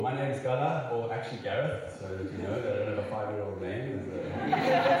My name is Gala, or actually Gareth, so that you know that I don't have a 5-year-old name.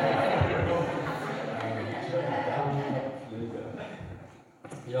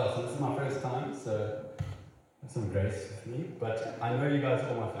 So this is my first time, so have some grace with me. But I know you guys are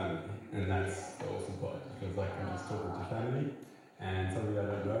all my family, and that's the awesome part. It feels like I'm just talking to family, and some of you I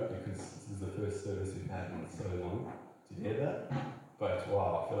don't know because this is the first service we've had in so long together. But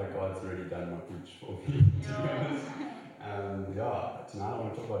wow, I feel like God's already done my preach for me, to be honest. Tonight I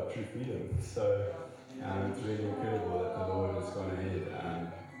want to talk about true freedom. So it's really incredible that the Lord has gone ahead.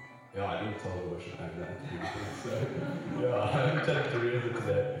 I didn't tell the worship band that. I didn't tell it to read it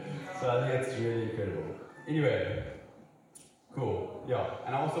today. So I think it's really incredible. Anyway, cool.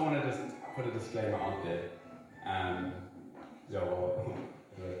 And I also want to just put a disclaimer out there. The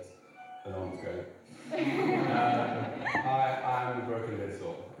alarm's going. I'm a broken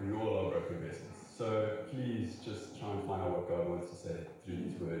vessel, and we all are broken vessels. So please just try and find out what God wants to say through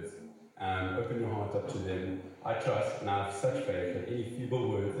these words. Open your heart up to them. I trust and I have such faith that any feeble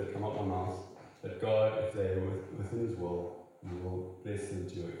words that come out my mouth, that God, if they are within His will, He will bless them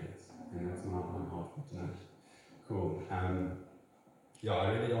to your ears. And that's my heart for tonight. Cool. I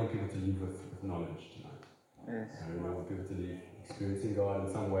really don't want people to leave with knowledge tonight. Yes. I really want people to leave experiencing God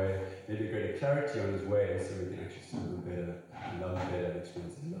in some way, maybe greater clarity on His way, so we can actually serve Him better, love better,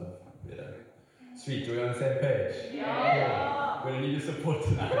 experience His love better. Sweet, do we on the same page? Yeah. We're going to need your support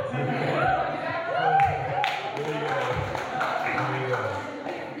tonight. There you go.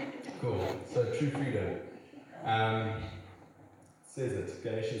 Cool. So, true freedom. Says it,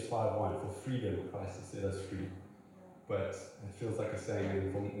 Galatians 5:1, for freedom Christ has set us free. But it feels like a saying,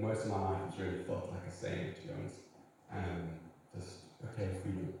 and for most of my life it's really felt like a saying, to be honest.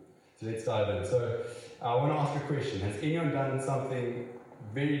 Freedom. So let's dive in. So I want to ask a question. Has anyone done something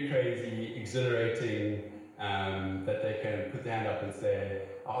very crazy, exhilarating, that they can put their hand up and say,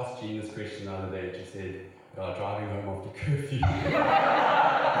 I asked Jean this question the other day and she said, driving home after curfew.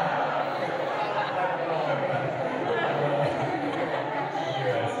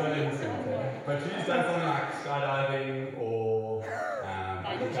 So innocent. But she's done something like skydiving or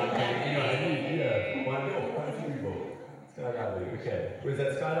jumping. Quite a few people. Skydiving, okay. Was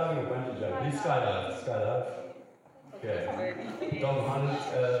that skydiving or bungee jumping? You skydive. Okay. Dom Hunt,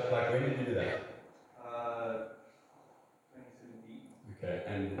 when did you do that? 2017. Okay,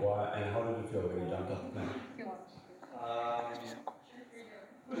 and why? And how did it feel when you jumped off the plane?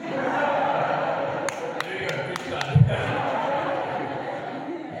 There you go, good start.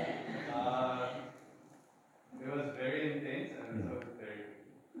 It was very intense and so very.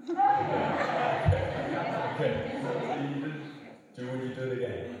 Okay, so you did, would you do it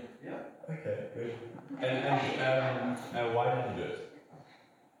again? Yeah. Okay, good. And why did you do it?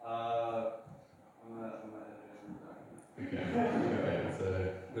 Okay, so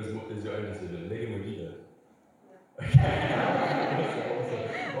there's your own decision. Megan, would you do it? Okay. Awesome.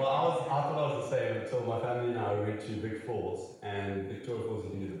 Well, I thought I was the same until my family and I went to Big Falls, and Victoria Falls,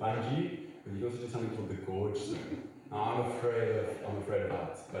 you can do the bungee, but you can also do something called the gorge swim. Now, I'm afraid of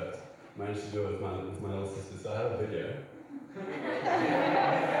heights, but I managed to do it with my little sister, so I have a video.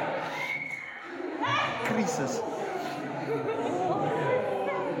 Creases.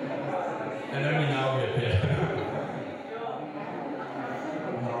 And only now we appear.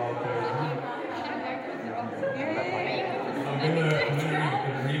 I'm gonna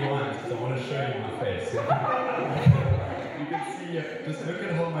rewind because I want to show you my face. You can see, just look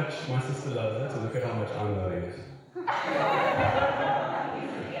at how much my sister loves it, and look at how much I'm loving it. I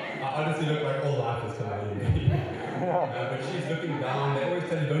honestly look like all life is coming in. But she's looking down. They always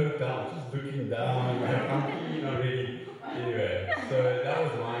tell you don't look down. She's looking down. I'm already. Anyway, so that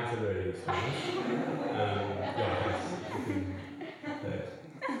was my exhilarating experience.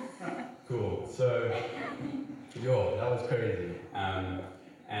 Cool. So, that was crazy.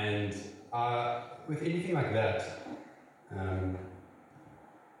 With anything like that,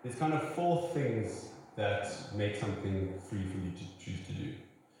 there's kind of 4 things that make something free for you to choose to do.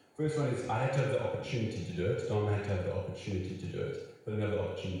 First one is I had to have the opportunity to do it. Dom had to have the opportunity to do it. But another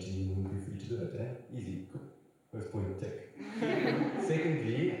opportunity, you wouldn't be free to do it, Easy. Cool. First point, tick.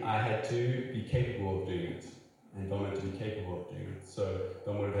 Secondly, I had to be capable of doing it. And Dom had to be capable of doing it. So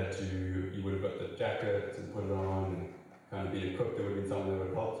Dom would have had to, you would have got the jacket and put it on and kind of be equipped. There would have been someone that would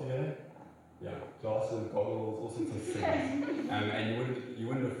have helped you there. Glasses, goggles, all sorts of things. And you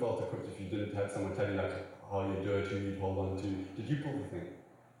wouldn't have felt equipped if you didn't have someone tell you how you do it, who you'd hold on to. Did you pull the thing?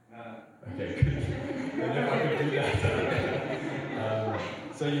 No. Okay, good. And if I could do that.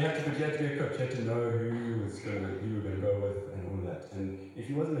 So you had to be equipped. You had to know who you were going to go with and all of that. And if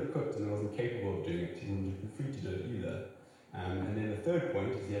he wasn't equipped and wasn't capable of doing it, he wouldn't be free to do it either. And then the third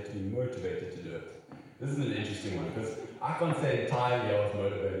point is you have to be motivated to do it. This is an interesting one because I can't say entirely I was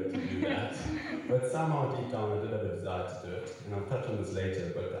motivated to do that, but somehow deep down I did have a desire to do it. And I'll touch on this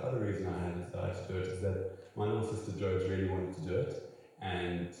later, but the other reason I had a desire to do it is that my little sister George really wanted to do it,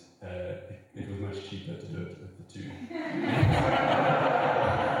 and it was much cheaper to do it with the two. I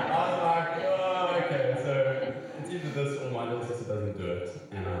was like, oh, okay, so it's either this or my little sister doesn't do it.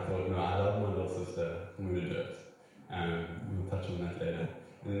 And I thought, no, I love my little sister, I'm going to do it. We'll touch on that later.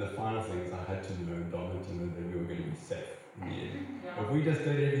 And then the final thing is I had to know and Dom to know that we were going to be safe in the end. Yeah. If we just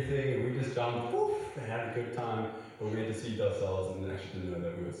did everything and we just jumped, woof, and had a good time, but we had deceived ourselves and actually didn't know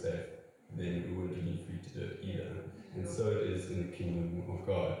that we were safe, then we wouldn't be free to do it either. And so it is in the kingdom of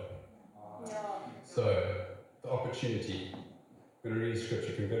God. Yeah. So, the opportunity. I'm going to read a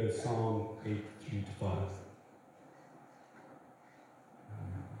scripture. You can go to Psalm 8:3-5.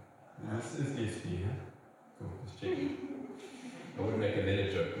 This is ESV, huh? Cool, just checking. I would make a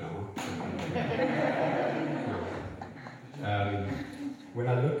letter joke now. When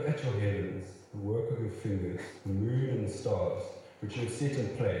I look at your heavens, the work of your fingers, the moon and the stars, which you have set in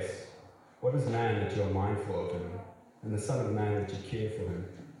place, what is man that you are mindful of him, and the son of man that you care for him?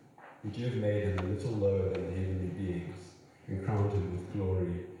 That you have made him a little lower than the heavenly beings, and crowned him with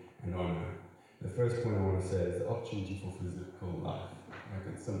glory and honor. The first point I want to say is the opportunity for physical life.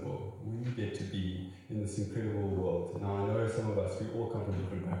 Like it's simple. We get to be in this incredible world. Now I know some of us, we all come from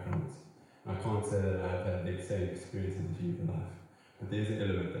different backgrounds. And I can't say that I've had the same experience as you in life. But there's an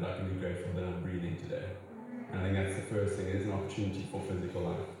element that I can be grateful that I'm breathing today. And I think that's the first thing. There's an opportunity for physical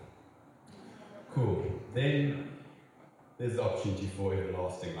life. Cool. Then there's the opportunity for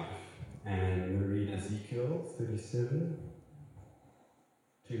everlasting life. And we read Ezekiel 37,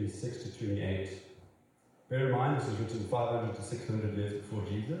 26-28. Bear in mind, this was written 500 to 600 years before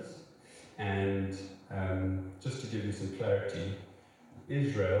Jesus. And just to give you some clarity,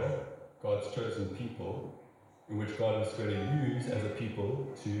 Israel, God's chosen people, in which God was going to use as a people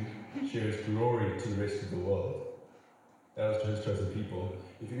to share his glory to the rest of the world. That was his chosen people.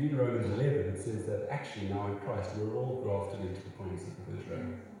 If you read Romans 11, it says that actually now in Christ we're all grafted into the promises of Israel.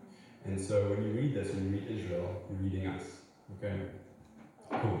 And so when you read this, when you read Israel, you're reading us. Okay?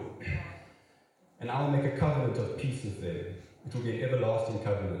 Cool. And I will make a covenant of peace with them. It will be an everlasting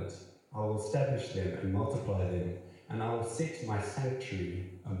covenant. I will establish them and multiply them, and I will set my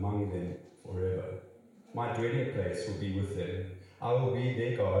sanctuary among them forever. My dwelling place will be with them. I will be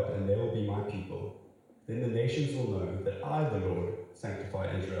their God, and they will be my people. Then the nations will know that I, the Lord,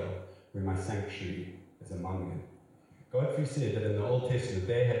 sanctify Israel, where my sanctuary is among them. Godfrey said that in the Old Testament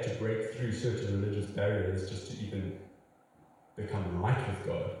they had to break through certain religious barriers just to even become right with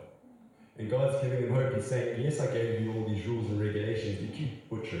God. And God's giving them hope. He's saying, yes, I gave you all these rules and regulations, you keep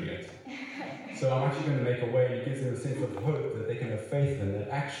butchering it. So I'm actually going to make a way, and he gives them a sense of hope that they can have faith in, that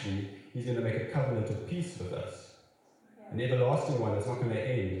actually he's going to make a covenant of peace with us. An everlasting one that's not going to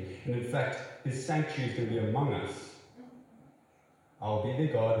end. And in fact, his sanctuary is going to be among us. I'll be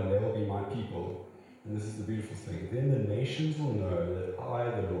their God, and they will be my people. And this is the beautiful thing. Then the nations will know that I,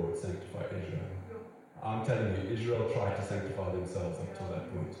 the Lord, sanctify Israel. I'm telling you, Israel tried to sanctify themselves up to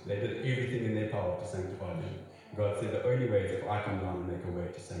that point. They did everything in their power to sanctify them. God said, the only way is if I come down and make a way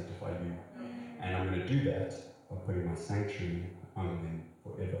to sanctify you. And I'm going to do that by putting my sanctuary among them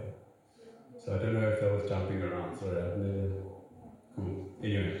forever. So I don't know if that was jumping around. Sorry, I've never... Cool.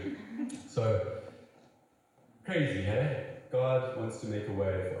 Anyway. So, crazy, hey? God wants to make a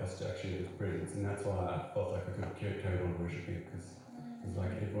way for us to actually have his presence. And that's why I felt like I could carry on worshiping, because it's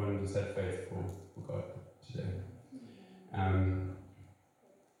like everyone just had faith for God today.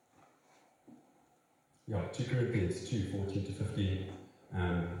 2 Corinthians 2:14-15.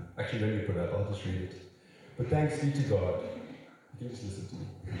 Actually, don't you put it up, I'll just read it. But thanks be to God. You can just listen to me.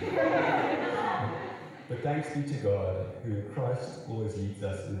 But thanks be to God, who in Christ always leads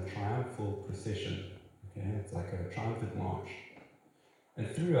us in a triumphal procession. Okay, it's like a triumphant march. And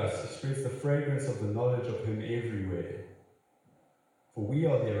through us spreads the fragrance of the knowledge of him everywhere. For we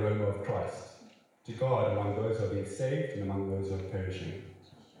are the aroma of Christ, to God among those who are being saved and among those who are perishing.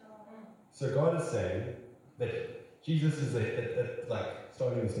 So God is saying that Jesus is like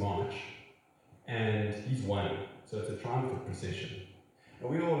starting this march, and he's won. So it's a triumphant procession. And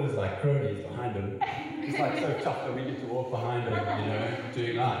we all as like cronies behind him. It's like so tough that we get to walk behind him,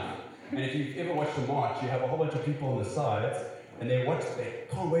 doing life. And if you've ever watched a march, you have a whole bunch of people on the sides, and they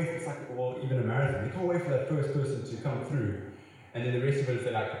can't wait, it's like, well, even a marathon, they can't wait for that first person to come through. And then the rest of it is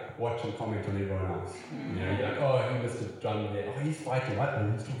they like watch and comment on everyone else. You're like, oh, he must have done that. Oh, he's fighting. What? No,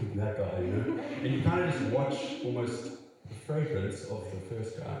 he's talking to that guy, And you kind of just watch almost the fragrance of the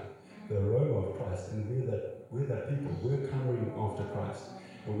first guy, the aroma of Christ, and we're that we're that people. We're coming after Christ.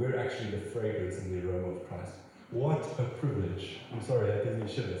 And we're actually the fragrance and the aroma of Christ. What a privilege. I'm sorry, that gives me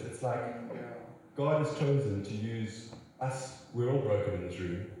shivers. It's like God has chosen to use us. We're all broken in this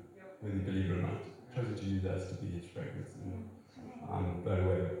room, whether you believe it or not. Chosen to use us to be his fragrance. And I'm blown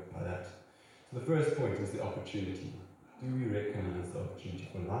away by that. So the first point is the opportunity. Do we recognize the opportunity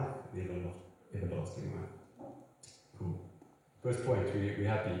for life, the everlasting life? Cool. First point, we're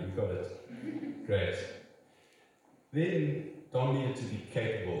happy, we got it. Great. Then Dom needed to be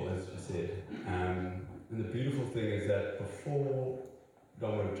capable, as we said. And the beautiful thing is that before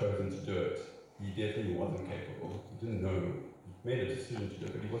Dom would have chosen to do it, he definitely wasn't capable. He didn't know. He made a decision to do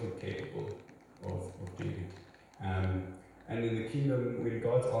it, but he wasn't capable of doing it. And in the kingdom, when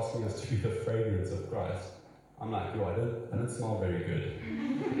God's asking us to be the fragrance of Christ, I'm like, yo, I don't smell very good.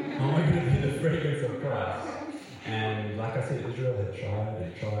 How am I going to be the fragrance of Christ? And like I said, Israel had tried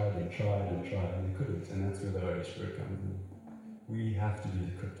and tried and tried and tried, and they couldn't. And that's where the Holy Spirit comes in. We have to be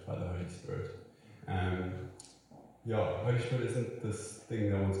equipped by the Holy Spirit. Holy Spirit isn't this thing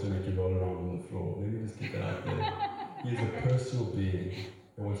that wants to make you roll around on the floor. Let me just get that out there. He is a personal being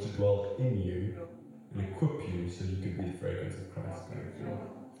that wants to dwell in you and equip you so you can be the fragrance of Christ going forward.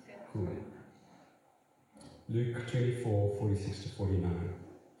 Cool. Luke 24:46-49.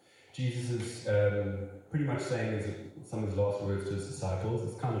 Jesus is pretty much saying some of his last words to his disciples.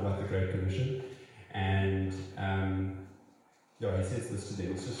 It's kind of like the Great Commission. And he says this to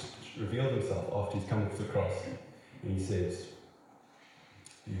them. He's just revealed himself after he's come off the cross. And he says,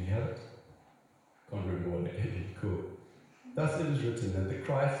 do you have it? Can't remember what it is. Cool. Thus it is written that the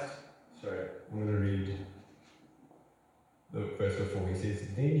Christ, I'm going to read the verse before. He says,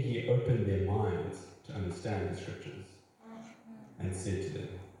 then he opened their minds to understand the scriptures and said to them,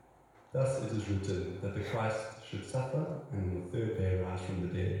 thus it is written that the Christ should suffer and on the third day rise from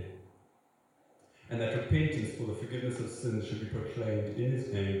the dead, and that repentance for the forgiveness of sins should be proclaimed in his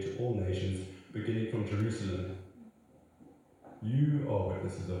name to all nations, beginning from Jerusalem. You are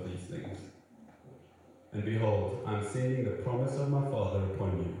witnesses of these things. And behold, I am sending the promise of my Father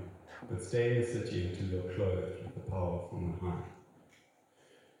upon you, but stay in the city until you are clothed with the power from on high.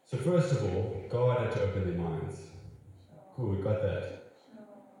 So first of all, God had to open their minds. Cool, we got that.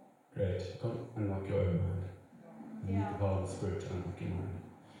 Great. You can't unlock your own mind. You need the power of the Spirit to unlock your mind.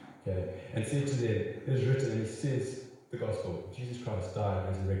 Okay. And said to them, it is written, and he says the gospel, Jesus Christ died,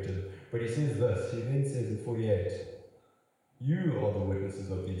 resurrected. But he says this, he then says in 48, you are the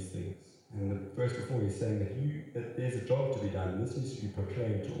witnesses of these things. And the verse before he's saying that there's a job to be done, and this needs to be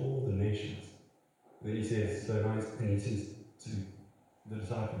proclaimed to all the nations. And then he says, and he says to the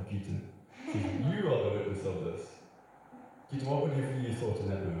disciple Peter, you are the witness of this. Peter, what would you thought in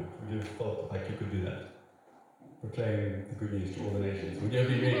that moment? Would you have felt like you could do that? Proclaim the good news to all the nations. Would you have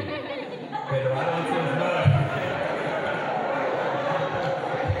been ready? Okay, the right answer is no.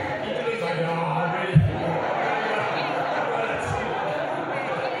 Peter was like, I'm ready.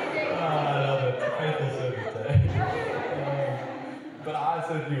 I love it. Faithful servant, eh? But I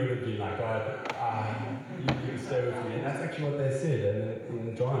certainly would have been like, God, you stay with me. And that's actually what they said. And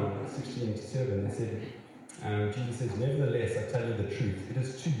in John 16:7, they said, Jesus says, nevertheless, I tell you the truth. It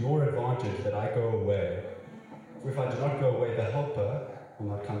is to your advantage that I go away. For if I do not go away, the Helper will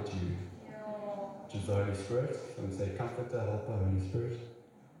not come to you, which is the Holy Spirit. Some say Comforter, Helper, Holy Spirit.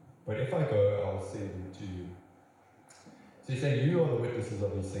 But if I go, I will send him to you. So he's saying, you are the witnesses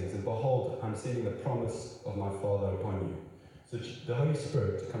of these things. And behold, I'm sending the promise of my Father upon you. So the Holy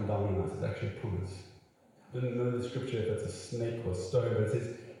Spirit to come down on us is actually a promise. I didn't know the scripture if it's a snake or a stone, but it says,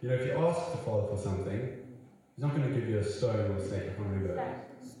 if you ask the Father for something, he's not going to give you a stone or a snake. I can't remember.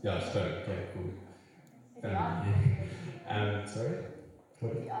 Yeah, a stone. Okay, cool. Sorry?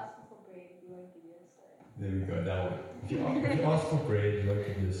 What? If you ask for bread, he won't give you a stone. There we go, that one. If you ask for bread, he won't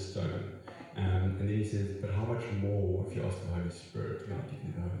give you a stone. And then he says, but how much more if you ask for the Holy Spirit? He will give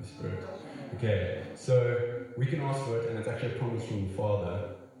you the Holy Spirit. Okay, so we can ask for it, and it's actually a promise from the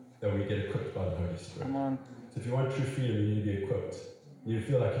Father that we get equipped by the Holy Spirit. Come on. So if you want true freedom, you need to be equipped. You need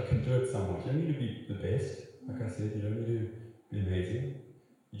to feel like you can do it somewhat. You don't need to be the best. Like I said, you don't need to be amazing.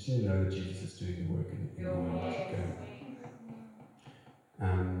 You just need to know that Jesus is doing the work in your life. Okay.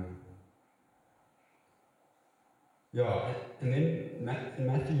 And then in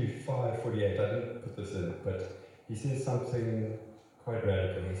Matthew 5:48, I didn't put this in, but he says something quite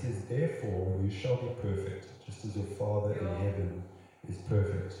radical. He says, therefore, you shall be perfect, just as your Father in heaven is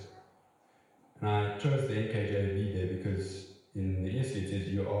perfect. And I chose the NKJV there because in the ESV it says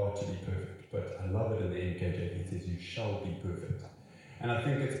you are to be perfect, but I love it in the NKJV, it says you shall be perfect. And I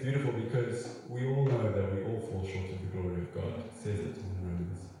think it's beautiful because we all know that we all fall short of the glory of God. It says it in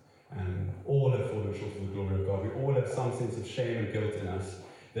Romans. All have fallen short of the glory of God. We all have some sense of shame and guilt in us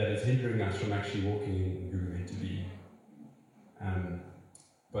that is hindering us from actually walking in who we're meant to be.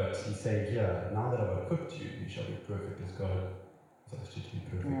 But he's saying here, now that I've equipped you, you shall be perfect as God has asked you to be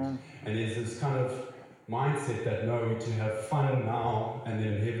perfect. Yeah. And there's this kind of mindset that no, we're to have fun now, and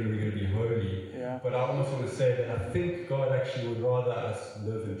then in heaven we're going to be holy. Yeah. But I almost want to say that I think God actually would rather us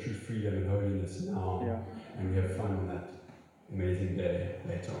live in true freedom and holiness now, Yeah. and we have fun on that amazing day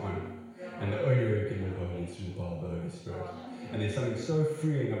later on. And the only way we can live holy is through the power of the Holy Spirit. And there's something so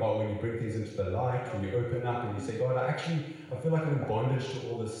freeing about when you bring things into the light, when you open up and you say, God, I feel like I'm in bondage to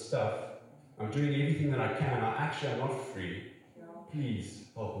all this stuff. I'm doing everything that I can. I'm not free. Please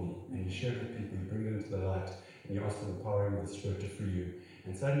help me. And you share it with people, you bring it into the light, and you ask for the power of the Spirit to free you.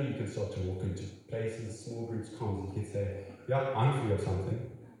 And suddenly you can start to walk into places, small groups, comms, and you can say, yeah, I'm free of something.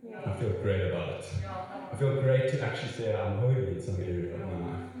 I feel great about it. I feel great to actually say I'm holy in some area of my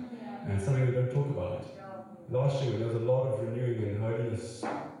life. And it's something we don't talk about. Last year, there was a lot of renewing and holiness.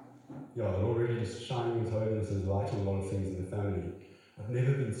 The Lord really just shining His holiness and light on a lot of things in the family. I've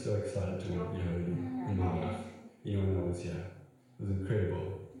never been so excited to want to be holy in my life, when I was here. It was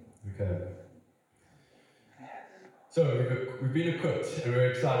incredible. Okay. So we've been equipped and we're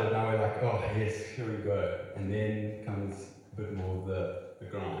excited. Now we're like, oh yes, here we go. And then comes a bit more of the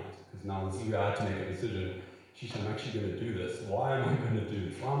grind. Because now this is where I had to make a decision. I'm actually going to do this. Why am I going to do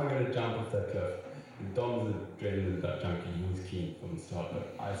this? Why am I going to jump off that cliff? And Dom's an adrenaline junkie. He was keen from the start,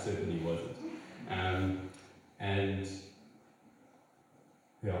 but I certainly wasn't.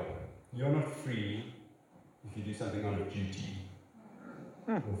 You're not free if you do something out of duty,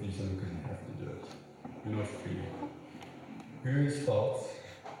 or if you do something because you have to do it. You're not free. Who has felt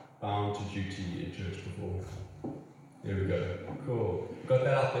bound to duty in church before? There we go. Cool. Got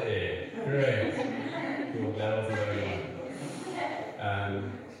that out the air. Great. Cool. That was the only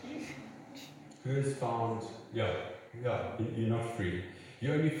one. Who has found, you're not free.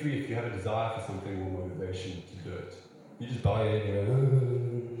 You're only free if you have a desire for something or motivation to do it. You just buy it and go,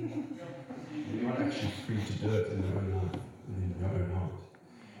 you're not actually free to do it in your own life, in your own heart.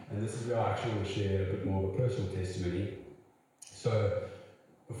 And this is where I actually want to share a bit more of a personal testimony. So,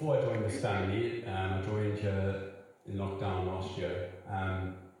 before I joined this family, I joined here in lockdown last year.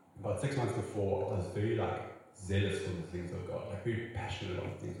 About 6 months before, I was very zealous for the things of God, very passionate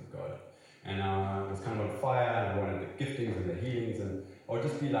about the things of God. And I was kind of on fire, and I wanted the giftings and the healings, and I would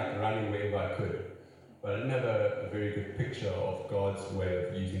just be running wherever I could. But I didn't have a very good picture of God's way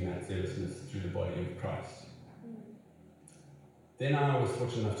of using that zealousness through the body of Christ. Then I was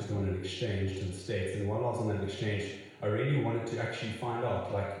fortunate enough to go on an exchange to the States, and while I was on that exchange, I really wanted to actually find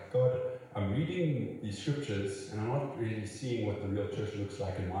out, God, I'm reading these scriptures, and I'm not really seeing what the real church looks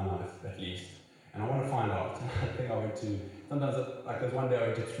like in my life, at least. And I want to find out. I think I went to, sometimes, there's one day I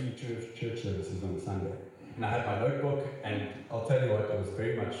went to 3 church services on a Sunday. And I had my notebook, and I'll tell you what, it was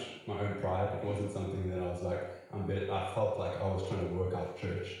very much my own pride. It wasn't something that I was I felt like I was trying to work out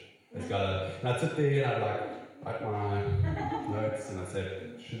church. And I'd sit there, and I'd write my notes, and I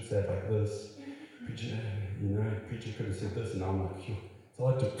should say it like this. Preacher, preacher could have said this, and now I'm like, it's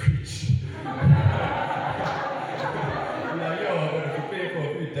hard to preach. I'm like, I've got to prepare for a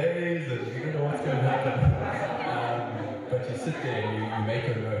few days, and you don't know what's going to happen. But you sit there and you make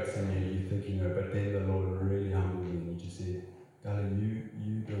your notes, and you think, but then the Lord really humbled me, and he just said, darling,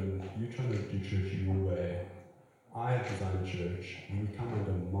 you're trying to do church your way. I have designed church. When you come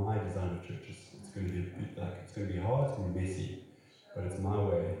under my design of church, it's going to be it's going to be hard, it's going to be messy, but it's my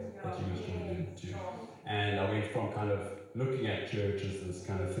way that you must join into. And I went from kind of looking at church as this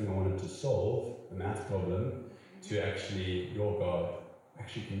kind of thing I wanted to solve, a math problem, to actually, your God,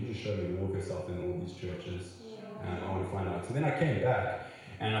 actually, can you just show me more of yourself in all these churches? And I want to find out. So then I came back,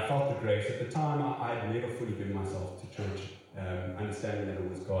 and I felt the grace. At the time, I had never fully given myself to church, understanding that it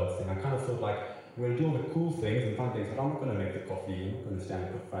was God's thing. I kind of felt like, I'm going to do all the cool things and fun things, but I'm not going to make the coffee, I'm not going to stand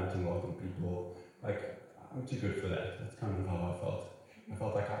at the front and welcome people. I'm too good for that. That's kind of how I felt. I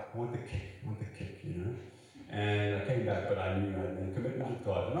felt like I want the kick, And I came back, but I knew I had made a commitment with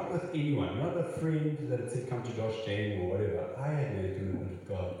God. Not with anyone, not a friend that had said, come to Josh Jane or whatever. I had made a commitment with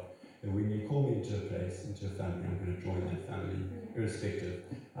God. And when you call me into a place, into a family, I'm going to join that family, irrespective.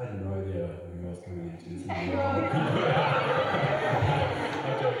 I had no idea who I was coming into. I'm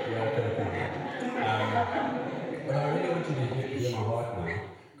joking. But I really want you to hear my heart now,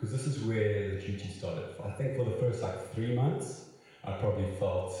 because this is where the duty started. I think for the first 3 months, I probably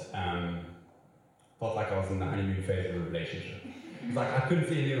felt like I was in the honeymoon phase of a relationship. It's I couldn't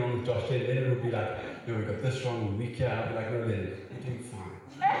see anything wrong with Josh. Then it would be no, we got this wrong, week here. I'd be like, no, Lynn, you're doing fine.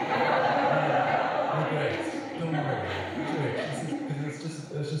 You're great. Don't worry. Church, this is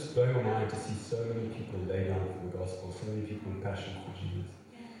was just blowing my mind to see so many people lay down for the gospel, so many people in passion for Jesus.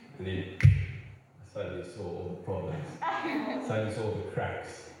 And then I suddenly saw all the problems, suddenly saw all the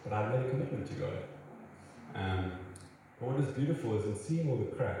cracks, but I made a commitment to God. But what is beautiful is in seeing all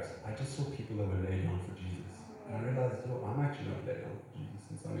the cracks, I just saw people that were laying down for Jesus. And I realized, I'm actually not laying down for Jesus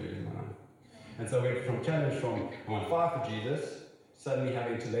in some areas of my life. And so I went from challenge from I'm on fire for Jesus, suddenly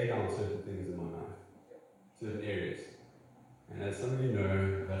having to lay down certain things in my life, certain areas. And as some of you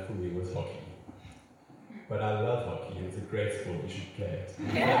know, that for me was hockey. But I love hockey, and it's a great sport, you should play it.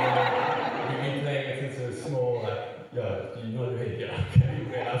 We've been playing it since a small, you know, okay,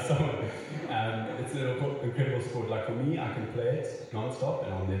 we have someone. It's an incredible sport. Like for me, I can play it non-stop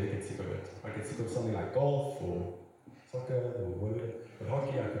and I'll never get sick of it. I get sick of something like golf or soccer or whatever, but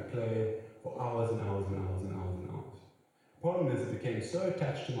hockey I could play for hours and hours and hours and hours and hours. The problem is it became so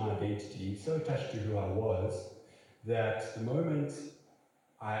attached to my identity, so attached to who I was, that the moment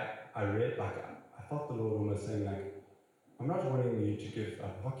I read, I felt the Lord almost saying, I'm not wanting you to give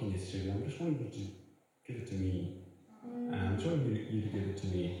up hockey necessarily, I'm just wanting you to give it to me. I'm just wanting you to give it to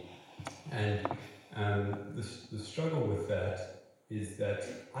me. And the struggle with that is that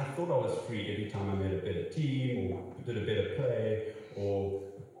I thought I was free every time I made a better team, or did a better play, or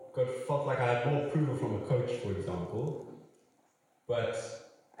felt like I had more approval from a coach, for example. But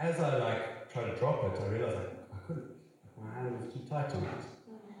as I tried to drop it, I realized I couldn't. My hand was too tight on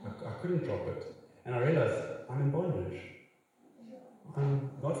it. I couldn't drop it. And I realized I'm in bondage. I'm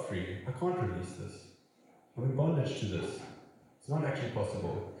not free. I can't release this. I'm in bondage to this. It's not actually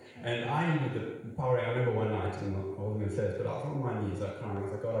possible. And I needed the power. I remember one night, and I wasn't going to say this, but I was on my knees, I cried. I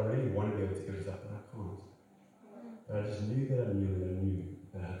was like, God, I really want to be able to give this up, but I can't. But I just knew that I knew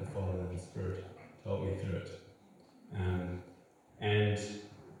that I had the Father and the Spirit to help me through it. And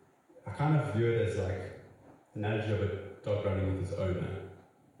I kind of view it as like the analogy of a dog running with his owner.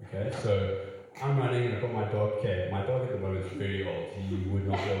 Okay, so I'm running and I've got my dog, okay. My dog at the moment is very old. He would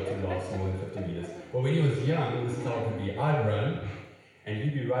not be able to last more than 50 meters. But when he was young, this is how it would be. I'd run, and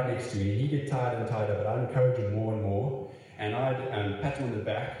he'd be right next to me. He'd get tired and tired, but I'd encourage him more and more. And I'd pat him on the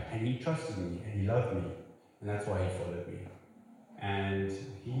back, and he trusted me, and he loved me. And that's why he followed me. And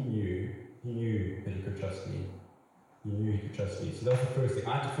he knew that he could trust me. He knew he could trust me. So that's the first thing.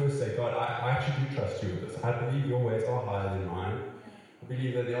 I had to first say, God, I actually do trust you with this. I believe your ways are higher than mine. I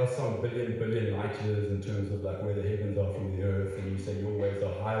believe that there are some billion light years in terms of where the heavens are from the earth, and you say your ways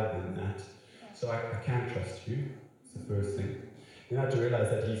are higher than that. So I can trust you. It's the first thing. Then I had to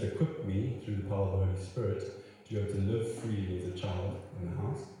realize that he's equipped me through the power of the Holy Spirit to be able to live freely as a child in the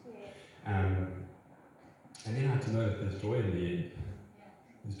house. And then I had to know that there's joy in the end.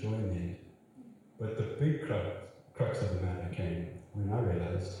 There's joy in the end. But the big crux of the matter came when I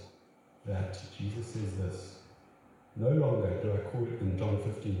realized that Jesus says this: no longer do I call you, in John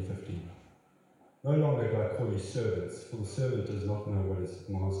 15:15, no longer do I call you servants, for the servant does not know what his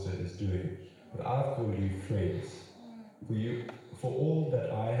master is doing, but I've called you friends. For all that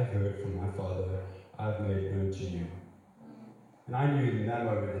I have heard from my Father, I've made known to you. And I knew in that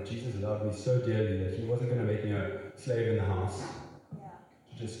moment that Jesus loved me so dearly that he wasn't going to make me a slave in the house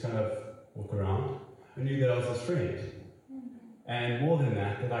to just kind of walk around. I knew that I was his friend. And more than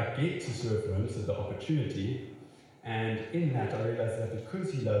that I get to serve him, so the opportunity. And in that, I realized that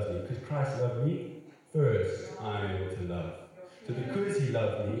because he loves me, because Christ loved me first, I'm able to love. So because he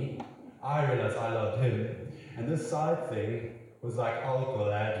loved me, I realized I loved him. And this side thing was I'll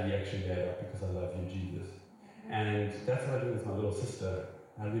gladly actually lay it up because I love you, Jesus. And that's what I did with my little sister.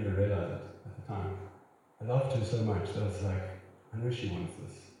 I didn't even realize it at the time. I loved her so much that I was I know she wants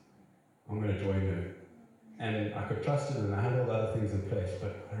this. I'm going to join her. And I could trust her, and I had all the other things in place,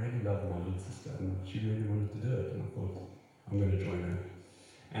 but I really loved my little sister, and she really wanted to do it, and I thought, I'm going to join her.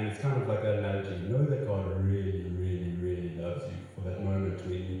 And it's kind of like that analogy. Know that God really, really, really loves you for that moment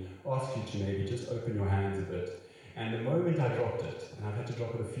when he asks you to maybe just open your hands a bit. And the moment I dropped it, and I've had to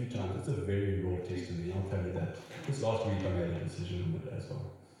drop it a few times, it's a very raw testimony, I'll tell you that. Just last week I made a decision on it as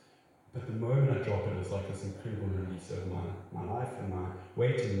well. But the moment I dropped it, it was this incredible release of my life and my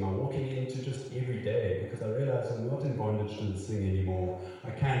waiting, my walking into just every day, because I realized I'm not in bondage to this thing anymore.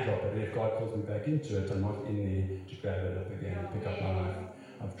 I can drop it, and if God calls me back into it, I'm not in there to grab it up again and pick up my life.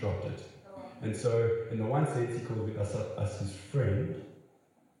 I've dropped it. And so, in the one sense, he calls us his friend.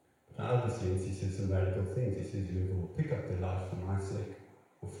 In the other sense, he says some radical things. He says, whoever will pick up their life for my sake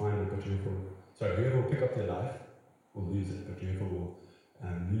will find it, but whoever will pick up their life will lose it, but whoever will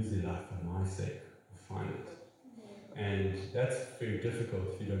lose their life for my sake will find it. And that's very difficult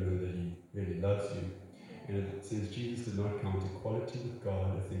if you don't know that he really loves you. And it says Jesus did not count equality with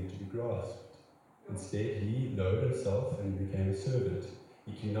God a thing to be grasped. Instead, he lowered himself and became a servant.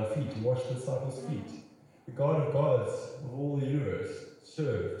 He cleaned our feet, he washed the disciples' feet. The God of gods of all the universe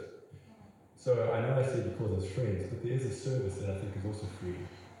served. So I know I said he calls us friends, but there is a service that I think is also free.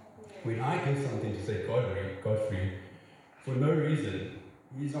 When I give something to say Godfrey, for no reason,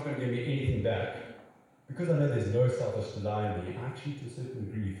 he's not going to give me anything back. Because I know there's no selfish desire in me, I actually to a certain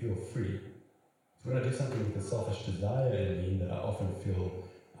degree feel free. So when I do something with a selfish desire in me, that I often feel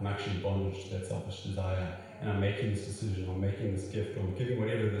I'm actually in bondage to that selfish desire, and I'm making this decision, I'm making this gift, or I'm giving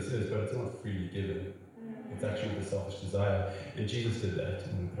whatever this is, but it's not freely given. It's actually the selfish desire. And Jesus did that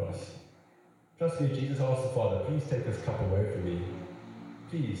on the cross. Trust me, Jesus asked the Father, please take this cup away from me.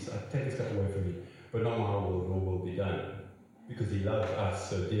 Please, take this cup away from me. But not my will, your will be done. Because he loved us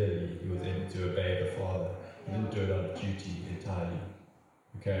so dearly, he was able to obey the Father. He didn't do it out of duty entirely.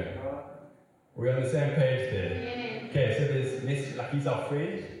 Okay? We're on the same page there. Okay, so there's this, like he's our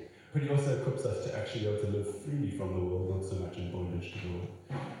friend, but he also equips us to actually be able to live freely from the world, not so much in bondage to the world.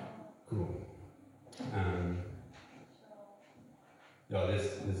 Cool. Yeah,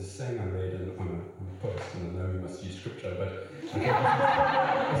 there's a saying I read on a post, and I know we must use scripture, but I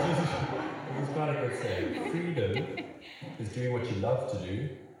think this is quite a good saying. Freedom is doing what you love to do,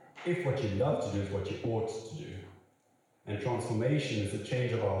 if what you love to do is what you ought to do. And transformation is the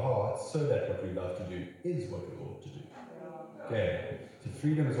change of our hearts so that what we love to do is what we ought to do. Okay, so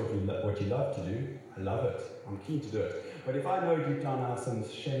freedom is what you love to do. I love it. I'm keen to do it. But if I know deep down I have some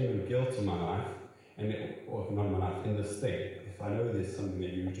shame and guilt in my life, or not in my life, in this thing, if I know there's something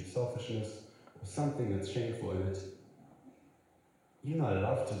maybe root of selfishness or something that's shameful in it, even though I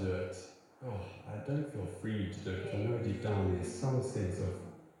love to do it, I don't feel free to do it. I know deep down there's some sense of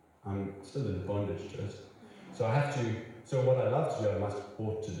I'm still in bondage to it. So what I love to do, I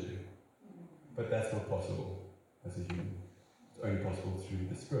ought to do. But that's not possible as a human. It's only possible through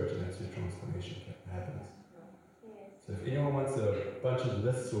the Spirit, and that's where transformation happens. So if anyone wants a bunch of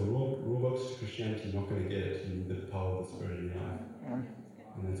lists or rule books to Christianity, you're not going to get it. You need the power of the Spirit in your life.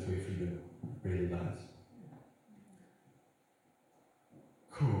 And that's where freedom really lies.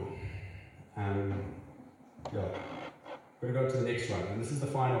 Cool. Yeah. We're going to go to the next one, and this is the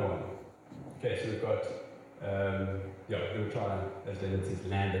final one. Okay, so we've got, we'll try, as Leonard says,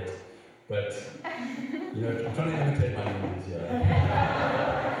 land it. But, I'm trying to imitate my movies here.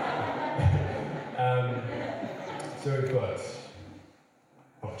 So we've got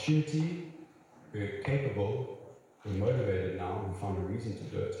opportunity, we're capable, we're motivated now, we found a reason to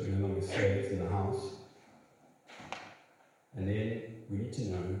do it, so we're no longer slaves in the house. And then we need to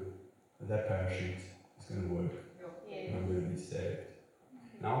know that parachute is going to work, and I'm going to be saved.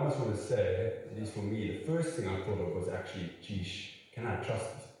 And I almost want to say, at least for me, the first thing I thought of was actually, can I trust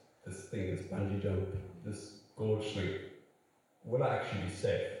this thing, this bungee jump, this gorge thing? Will I actually be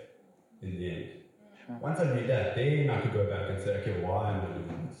safe in the end? Sure. Once I knew that, then I could go back and say, okay, why am I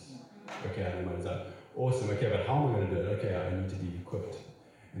doing this? Okay, I know my desire. Awesome, okay, but how am I going to do it? Okay, I need to be equipped.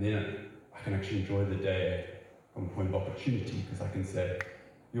 And then I can actually enjoy the day from the point of opportunity, because I can say,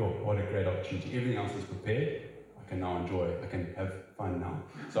 what a great opportunity. Everything else is prepared. I can now enjoy. I can have fun now.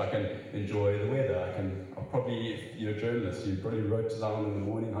 So I can enjoy the weather. I'll probably, if you're a journalist, you probably wrote down in the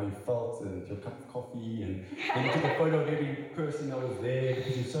morning how you felt and your cup of coffee, and then you took a photo of every person that was there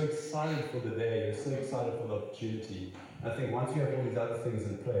because you're so excited for the day, you're so excited for the opportunity. And I think once we have all these other things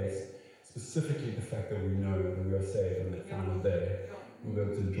in place, specifically the fact that we know that we are saved on that final day, we'll be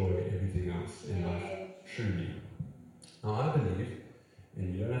able to enjoy everything else in life, truly. Now I believe,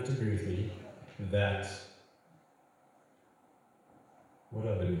 and you don't have to agree with me, that what I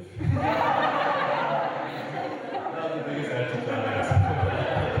believe. That was the biggest anticlimax.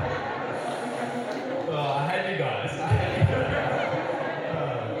 I hate you guys.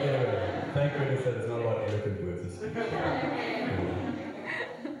 Anyway, thank goodness that it's not about eloquent words this week.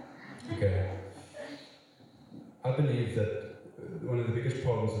 Okay. I believe that one of the biggest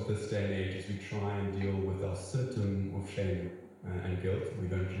problems with this day and age is we try and deal with our symptom of shame and guilt. We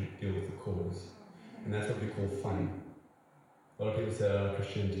don't deal with the cause. And that's what we call fun. A lot of people say,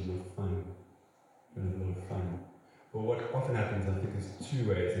 Christianity is not fun. We don't have a lot of fun. But what often happens, I think, is two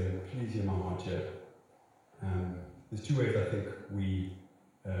ways, and please hear my heart here. There's two ways I think we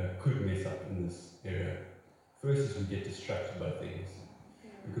could mess up in this area. First is we get distracted by things.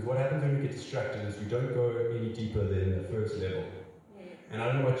 Because what happens when we get distracted is we don't go any deeper than the first level. And I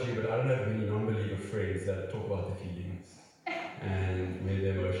don't know about you, but I don't have many non-believer friends that talk about their feelings and where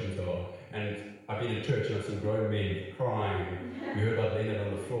their emotions are. And I've been in church and I've seen grown men crying. We heard about Leonard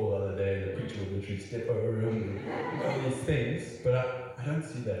on the floor the other day, and the preacher would literally step over him and all these things. But I don't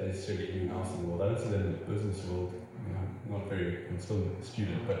see that necessarily anywhere else in the world. I don't see that in the business world. Not very, I'm still a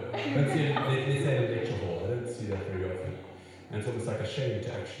student, but let's say in a lecture hall, I don't see that very often. And it's almost like a shame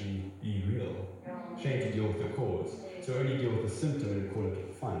to actually be real. Shame to deal with the cause. So only deal with the symptom and call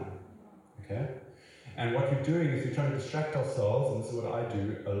it fun. Okay? And what we're doing is we're trying to distract ourselves, and this is what I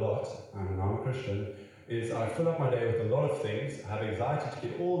do a lot, and I'm a Christian, is I fill up my day with a lot of things, I have anxiety to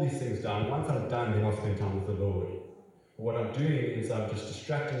get all these things done. Once I'm done, then I'll spend time with the Lord. What I'm doing is I'm just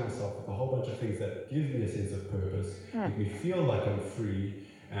distracting myself with a whole bunch of things that give me a sense of purpose, make me feel like I'm free,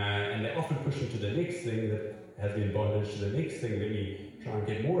 and they often push me to the next thing that has me in bondage, to the next thing. Let me try and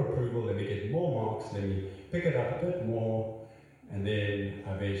get more approval, let me get more marks, let me pick it up a bit more, and then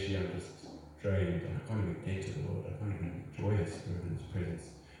eventually I'm just drained, and I can't even get to the Lord, I can't even enjoy His Spirit and His presence,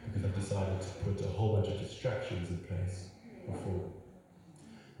 because I've decided to put a whole bunch of distractions in place before.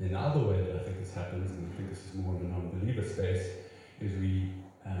 Then the other way that I think this happens, and I think this is more in a non-believer space, is we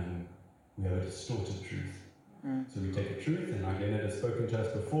have a distorted truth. So we take a truth, and like Leonard has spoken to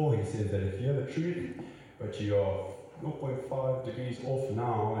us before, he says that if you have a truth, but you are 0.5 degrees off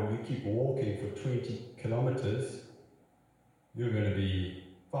now, and we keep walking for 20 kilometers, you're going to be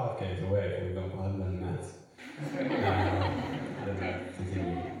 5 k's away, for example. I haven't done maths. I don't know if there's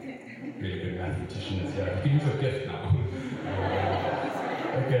any really good mathematicians here. You can use your gift now.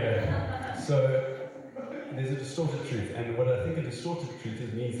 Okay, so there's a distorted truth, and what I think a distorted truth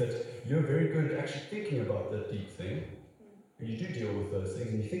is means that you're very good at actually thinking about that deep thing, and you do deal with those things,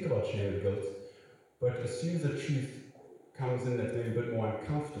 and you think about shame and guilt, but as soon as the truth comes in that's maybe a bit more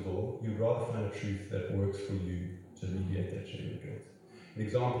uncomfortable, you'd rather find a truth that works for you to alleviate that shame and guilt. An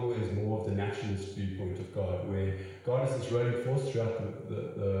example is more of the naturalist viewpoint of God, where God is this rolling force throughout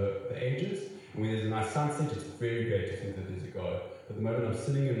the ages, and when there's a nice sunset, it's very great to think that there's a God. But the moment I'm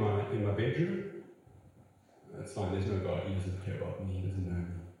sitting in my bedroom, it's fine, there's no God, He doesn't care about me, He doesn't know me.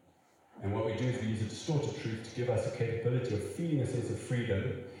 And what we do is we use a distorted truth to give us a capability of feeling a sense of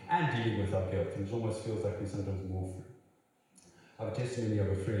freedom and dealing with our guilt, and it almost feels like we're sometimes more free. I have a testimony of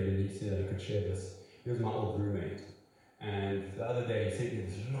a friend, and he said I could share this. He was my old roommate, and the other day he sent me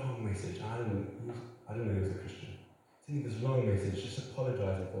this long message. I didn't know he was a Christian. He sent me this long message just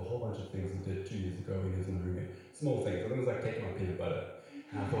apologizing for a whole bunch of things he did 2 years ago when he was my roommate. Small things, I think it was like taking my peanut butter.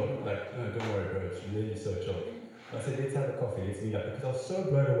 And I thought, like, no, don't worry, bro, it's really so chill. I said, let's have a coffee, let's meet up, because I was so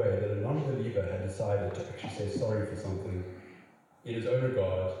blown away that a non-believer had decided to actually say sorry for something in his own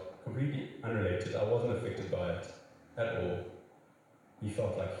regard, completely unrelated. I wasn't affected by it at all. He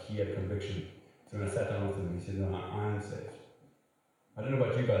felt like he had conviction. So when I sat down with him, he said, no, I am saved. I don't know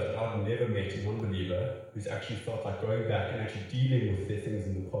about you guys, but I've never met a non-believer who's actually felt like going back and actually dealing with their things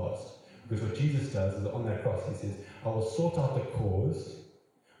in the past. Because what Jesus does is on that cross, He says, I will sort out the cause.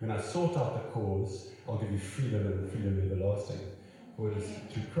 When I sort out the cause, I'll give you freedom and freedom everlasting. For it is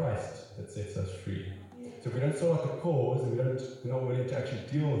through Christ that sets us free. So if we don't sort out the cause, and we're not willing to actually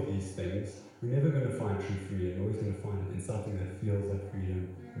deal with these things, we're never going to find true freedom. We're always going to find it in something that feels like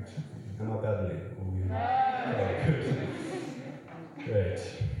freedom. Am I babbling? Okay, good. Great.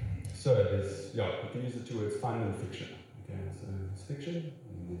 So we can use the two words fun and fiction. Okay, so it's fiction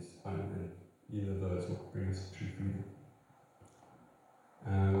and there's fun, and either of those will bring us true freedom.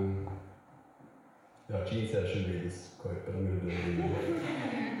 Gene said I shouldn't read this quote, but I'm going to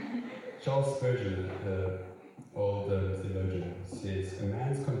read it. Charles Spurgeon, old theologian, says, a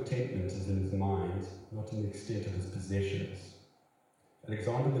man's contentment is in his mind, not in the extent of his possessions.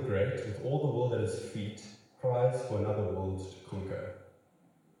 Alexander the Great, with all the world at his feet, cries for another world to conquer.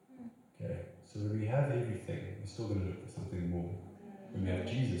 Okay, so when we have everything, we're still going to look for something more. When we have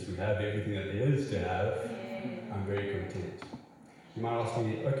Jesus, we have everything that there is to have. I'm very content. You might ask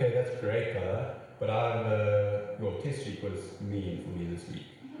me, okay, that's great, brother, but your test week was mean for me this week.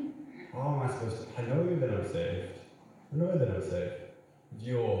 How am I supposed to? I know that I'm saved. With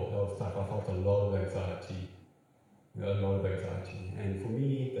your health stuff, I felt a lot of anxiety. And for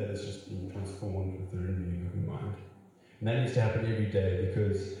me, that is just being transformed with the renewing of your mind. And that needs to happen every day,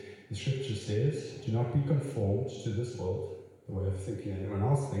 because the scripture says, do not be conformed to this world, the way of thinking everyone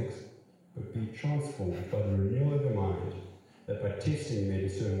else thinks, but be transformed by the renewal of your mind, that by testing you may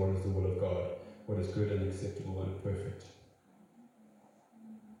discern what is the will of God, what is good and acceptable and perfect.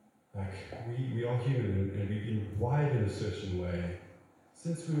 Like, we are human, and we've been wired in a certain way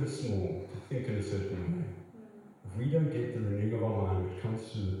since we were small to think in a certain way. If we don't get the renewing of our mind, which comes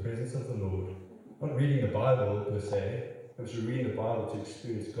through the presence of the Lord, not reading the Bible per se, but through reading the Bible to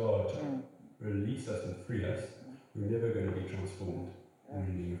experience God, to release us and free us, we're never going to be transformed in the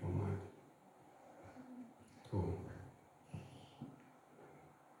renewing of our mind. Cool.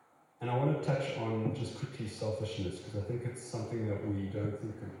 And I want to touch on just quickly selfishness, because I think it's something that we don't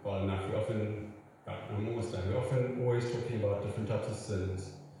think about enough. We often, I'm I'm almost done. We're often always talking about different types of sins.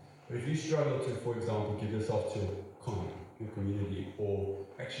 But if you struggle to, for example, give yourself to your community, or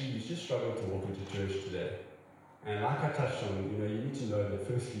actually you just struggle to walk into church today, and like I touched on, you need to know that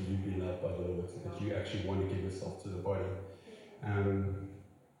firstly you've been loved by the Lord, so that you actually want to give yourself to the body.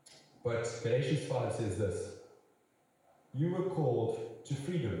 But Galatians 5 says this: you were called to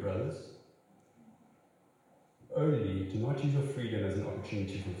freedom, brothers. Only do not use your freedom as an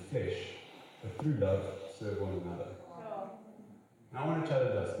opportunity for the flesh, but through love serve one another. And I want to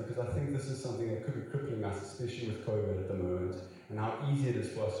challenge us, because I think this is something that could be crippling us, especially with COVID at the moment, and how easy it is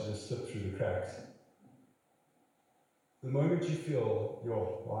for us to just slip through the cracks. The moment you feel, I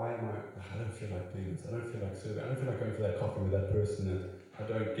don't feel like doing this, I don't feel like serving, I don't feel like going for that coffee with that person that I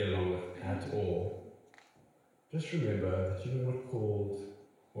don't get along with at all. Just remember that you were not called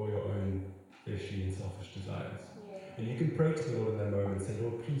for your own fleshly and selfish desires. And you can pray to the Lord in that moment and say,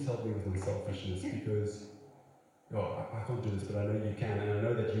 Lord, please help me with my selfishness, because I can't do this, but I know you can, and I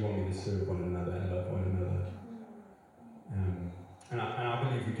know that you want me to serve one another and love one another. And I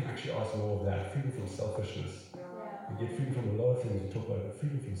believe we can actually ask more of that, freedom from selfishness. We get freedom from a lot of things we talk about, but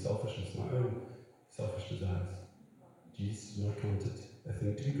freedom from selfishness, my own selfish desires. Jesus did not count it a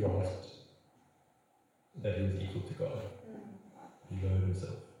thing to be grasped, that he was equal to God. He lowered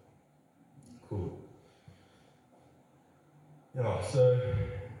himself. Cool. Yeah, so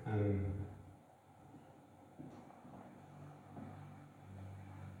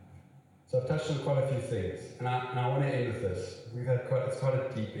I've touched on quite a few things, and I want to end with this. It's quite a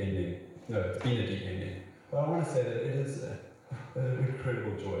deep ending. No, it's been a deep ending. But I want to say that it is an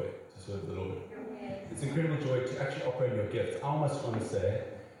incredible joy to serve the Lord. It's incredible joy to actually operate in your gifts. I almost want to say,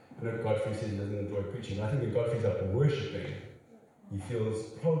 I know Godfrey says he doesn't enjoy preaching, but I think when Godfrey's up and worshipping, he feels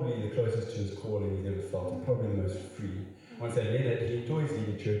probably the closest to his calling he's ever felt, and probably the most free. I want to say Leonard, he enjoys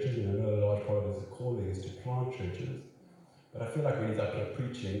leading churches, and I know a large part of his calling is to plant churches. But I feel like when he's up here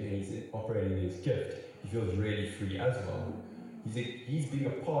preaching and he's operating in his gift, he feels really free as well. He's being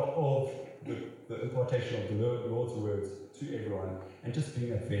a part of the impartation of the Lord's words to everyone, and just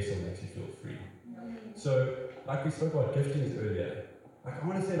being that vessel makes you feel free. So, like we spoke about giftings earlier, I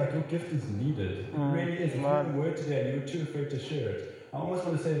want to say your gift is needed. It really is. If you have a word today and you're too afraid to share it, I almost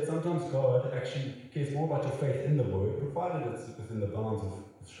want to say that sometimes God actually cares more about your faith in the word, provided it's within the bounds of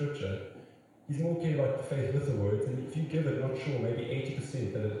Scripture. He's more cared about the faith with the words, and if you give it, not sure, maybe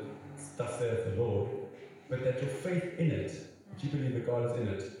 80% that it's thus saith the Lord, but that your faith in it, that you believe that God is in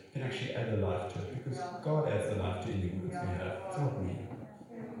it, can actually add the life to it, because God adds the life to any words we have. It's not me.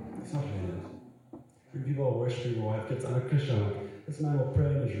 It's not Leonard. When people are worshiping or have kids, I'm a Christian. This man will pray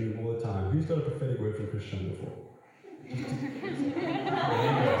in his room all the time. Who's got a prophetic word from Christian before?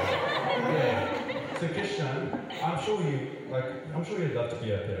 Yeah. So Christian, I'm sure you'd love to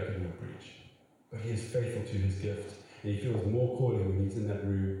be up there and preach, but he is faithful to his gift, and he feels more calling when he's in that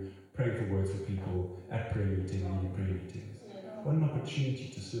room praying for words for people at prayer meetings, leading prayer meetings. What an opportunity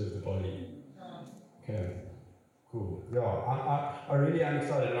to serve the body. Okay. Cool. Yeah, I really am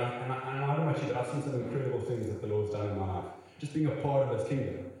excited, and I don't know about you, but I've seen some incredible things that the Lord's done in my life. Just being a part of His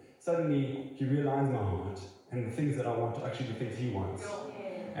kingdom. Suddenly, He realigns my heart, and the things that I want to actually be things He wants.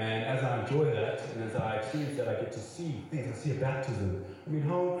 And as I enjoy that, and as I experience that, I get to see things. I see a baptism. I mean,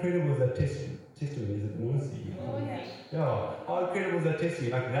 how incredible is that testimony? Is it noisy? Yeah. How incredible is that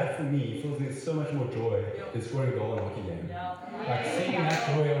testimony? Like that for me feels like so much more joy than scoring a goal in a hockey game. Like seeing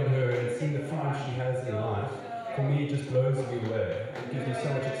that joy on her and seeing the freedom she has in life, for me, it just blows me away. It gives me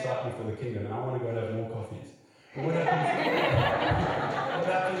so much excitement for the kingdom, and I want to go and have more coffees. But what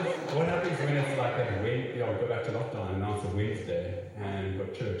happens when it's like that? We go back to lockdown, and now it's a Wednesday, and we've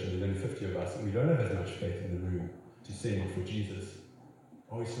got church, and there's only 50 of us, and we don't have as much faith in the room to sing for Jesus.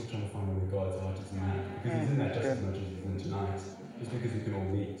 Are we still trying to find where God's heart is in that? Because He's in that just as much as He's in tonight, just because we can all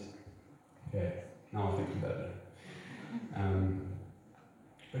meet. Okay, now I'm thinking about it.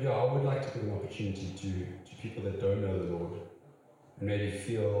 But yeah, I would like to give an opportunity to people that don't know the Lord, and maybe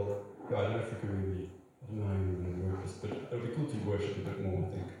feel, I don't know if we can really, I don't know how you want to work this, but it would be cool to worship a bit more, I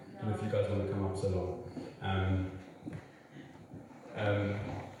think. I don't know if you guys want to come up so long.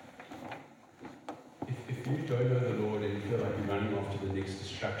 If you don't know the Lord and you feel like you're running off to the next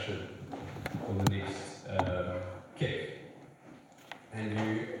distraction or the next kick, and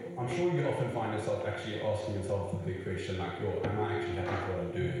I'm sure you often find yourself actually asking yourself the big question like, am I actually happy with what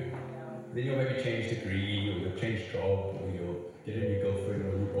I'm doing? Then you'll maybe change degree, or you'll change job, or you'll get a new girlfriend or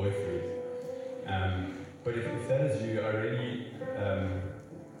a new boyfriend. But if that is you, I really,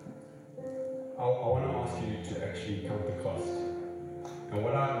 I want to ask you to actually count the cost. And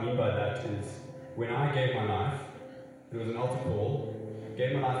what I mean by that is, when I gave my life, there was an altar call,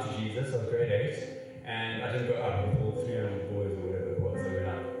 gave my life to Jesus, I was grade 8, and I didn't go up with all 300 boys or whatever it was that went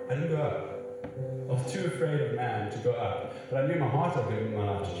up. I didn't go up. I was too afraid of man to go up. But I knew in my heart I'd given my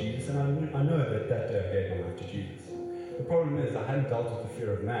life to Jesus, and I know that that day I gave my life to Jesus. The problem is I hadn't dealt with the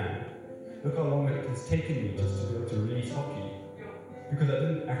fear of man. Look how long it has taken me just to be able to release hockey. Because I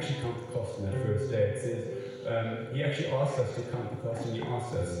didn't actually count the cost on that first day. It says, he actually asked us to count the cost, and he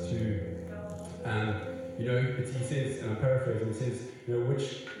asked us to, he says, and I'm paraphrasing, he says,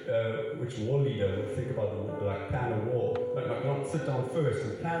 which war leader would think about plan a war, but not sit down first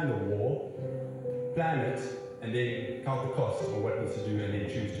and plan the war, plan it, and then count the cost of what needs to do, and then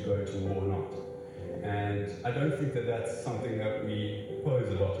choose to go into war or not. And I don't think that that's something that we pose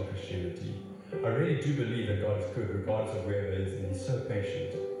a lot in Christianity. I really do believe that God is good regardless of where it is, and He's so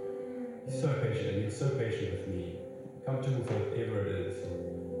patient. He's so patient, and He's so patient with me. Come to Him for whatever it is.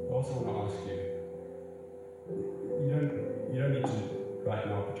 I also want to ask you, you don't need to right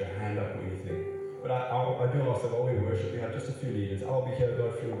now put your hand up or anything. But I do ask that while we worship, we have just a few leaders. I'll be here,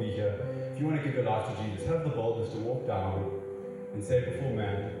 Gareth will be here. If you want to give your life to Jesus, have the boldness to walk down and say before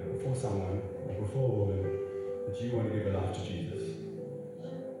man, before someone, or before a woman, that you want to give your life to Jesus.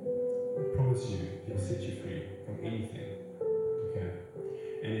 I promise you, He'll set you free from anything. Okay?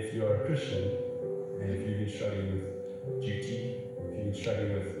 And if you're a Christian, and if you've been struggling with duty, if you've been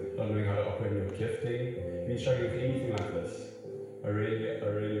struggling with not knowing how to operate in your gifting, if you've been struggling with anything like this, I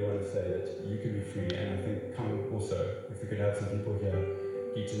really want to say that you can be free. And I think come also, if we could have some people here,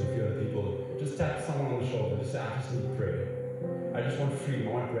 each and a few other people, just tap someone on the shoulder, just say, I just need prayer. I just want freedom,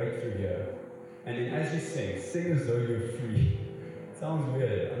 I want breakthrough here. And then as you sing as though you're free. It sounds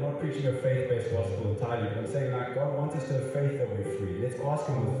weird. I'm not preaching a faith-based gospel entirely, but I'm saying God wants us to have faith that we're free. Let's ask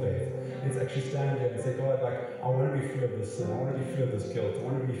Him with faith. Let's actually stand here and say, God, I want to be free of this sin. I want to be free of this guilt. I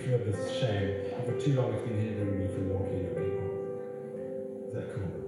want to be free of this shame. And for too long it's been hindering me from walking in your people. Is that cool?